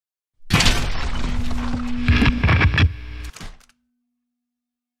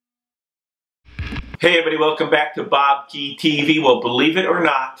Hey everybody, welcome back to BobkeTV. Well, believe it or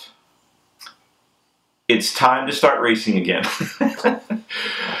not, it's time to start racing again.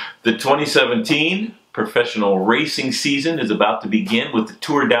 The 2017 professional racing season is about to begin with the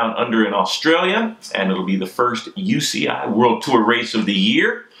Tour Down Under in Australia, and it'll be the first UCI World Tour race of the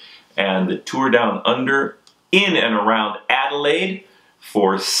year, and the Tour Down Under in and around Adelaide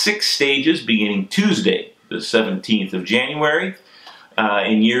for 6 stages beginning Tuesday, the 17th of January.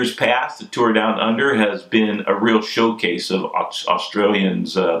 In years past, the Tour Down Under has been a real showcase of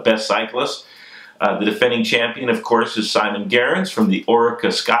Australians' best cyclists. The defending champion, of course, is Simon Gerrans from the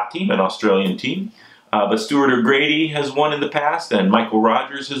Orica Scott team, an Australian team. But Stuart O'Grady has won in the past, and Michael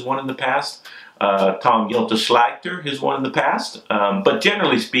Rogers has won in the past. Tom Jelte-Schleiter has won in the past. But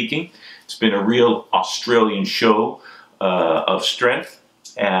generally speaking, it's been a real Australian show of strength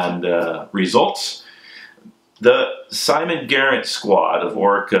and results. The Simon Gerrans squad of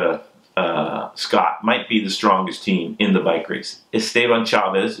Orica Scott might be the strongest team in the bike race. Esteban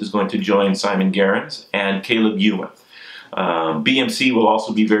Chavez is going to join Simon Gerrans and Caleb Ewan. BMC will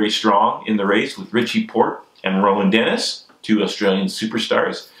also be very strong in the race with Richie Porte and Rowan Dennis, 2 Australian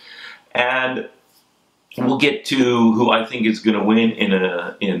superstars. And we'll get to who I think is going to win in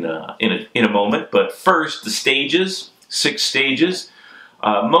a moment. But first, the stages, 6 stages.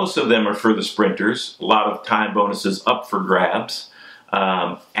 Most of them are for the sprinters. A lot of time bonuses up for grabs.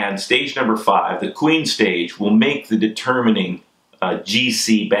 And stage number 5, the Queen stage, will make the determining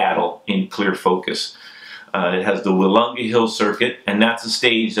GC battle in clear focus. It has the Wollonga Hill circuit, and that's a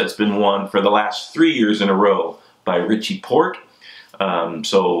stage that's been won for the last 3 years in a row by Richie Porte.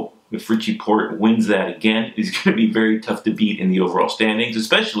 So if Richie Porte wins that again, it's going to be very tough to beat in the overall standings,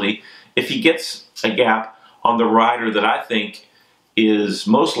 especially if he gets a gap on the rider that I think is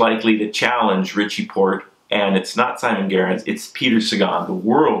most likely to challenge Richie Porte, and it's not Simon Gerrans, it's Peter Sagan, the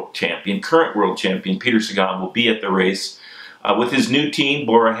world champion, current world champion. Peter Sagan will be at the race with his new team,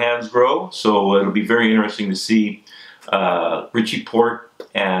 Bora Hansgrohe, so it'll be very interesting to see Richie Porte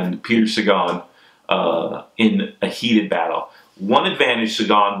and Peter Sagan in a heated battle. One advantage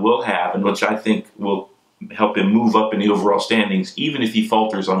Sagan will have, and which I think will help him move up in the overall standings, even if he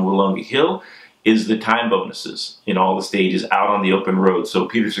falters on Wollonga Hill, is the time bonuses in all the stages out on the open road. So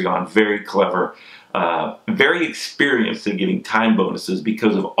Peter Sagan, very clever, very experienced in getting time bonuses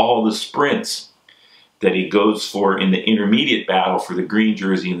because of all the sprints that he goes for in the intermediate battle for the green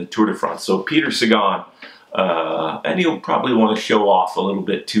jersey in the Tour de France. So Peter Sagan, and he'll probably want to show off a little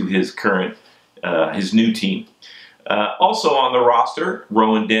bit to his current, his new team. Also on the roster,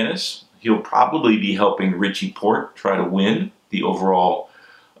 Rowan Dennis. He'll probably be helping Richie Porte try to win the overall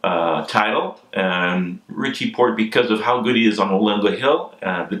title. And Richie Porte, because of how good he is on Wollonga Hill,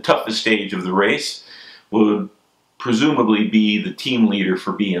 the toughest stage of the race, would presumably be the team leader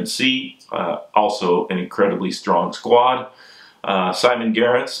for BMC. Also an incredibly strong squad. Simon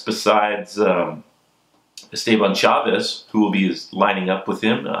Gerrans, besides Esteban Chavez, who will be lining up with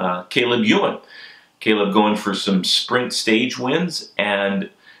him, Caleb Ewan. Caleb going for some sprint stage wins,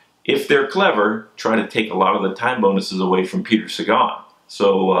 and if they're clever, try to take a lot of the time bonuses away from Peter Sagan.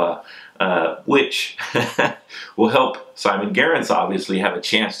 So, which will help Simon Gerrans obviously have a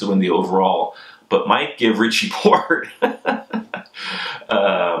chance to win the overall, but might give Richie Porte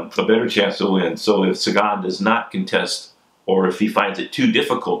a better chance to win. So if Sagan does not contest, or if he finds it too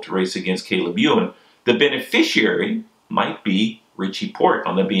difficult to race against Caleb Ewan, the beneficiary might be Richie Porte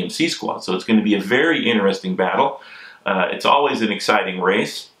on the BMC squad. So it's going to be a very interesting battle. It's always an exciting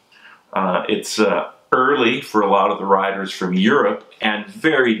race. It's early for a lot of the riders from Europe, and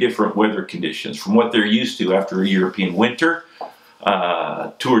very different weather conditions from what they're used to after a European winter.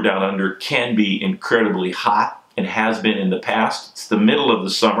 Tour Down Under can be incredibly hot and has been in the past. It's the middle of the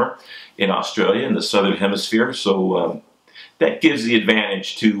summer in Australia, in the southern hemisphere, so that gives the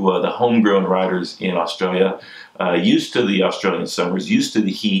advantage to the homegrown riders in Australia, used to the Australian summers, used to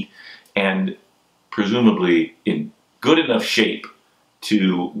the heat, and presumably in good enough shape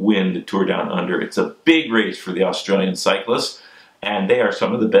to win the Tour Down Under. It's a big race for the Australian cyclists, and they are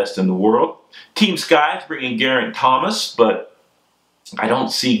some of the best in the world. Team Sky's bringing Geraint Thomas, but I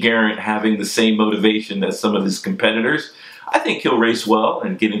don't see Geraint having the same motivation as some of his competitors. I think he'll race well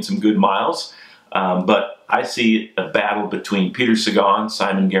and get in some good miles, but I see a battle between Peter Sagan,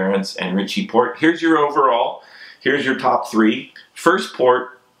 Simon Gerrans, and Richie Porte. Here's your overall. Here's your top 3. First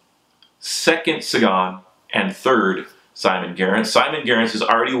Porte, second Sagan, and third Simon Gerrans. Simon Gerrans has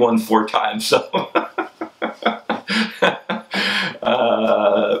already won 4 times, so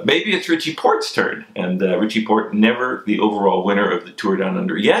maybe it's Richie Porte's turn. And Richie Porte, never the overall winner of the Tour Down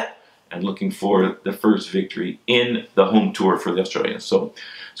Under yet, and looking for the first victory in the home tour for the Australians. So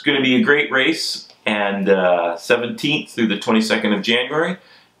it's going to be a great race. and 17th through the 22nd of January,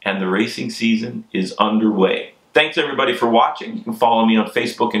 and the racing season is underway. Thanks everybody for watching. You can follow me on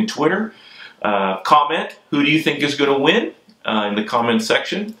Facebook and Twitter. Comment, who do you think is going to win in the comment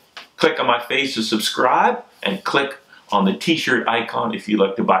section. Click on my face to subscribe, and click on the t-shirt icon if you'd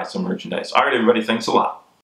like to buy some merchandise. All right, everybody, thanks a lot.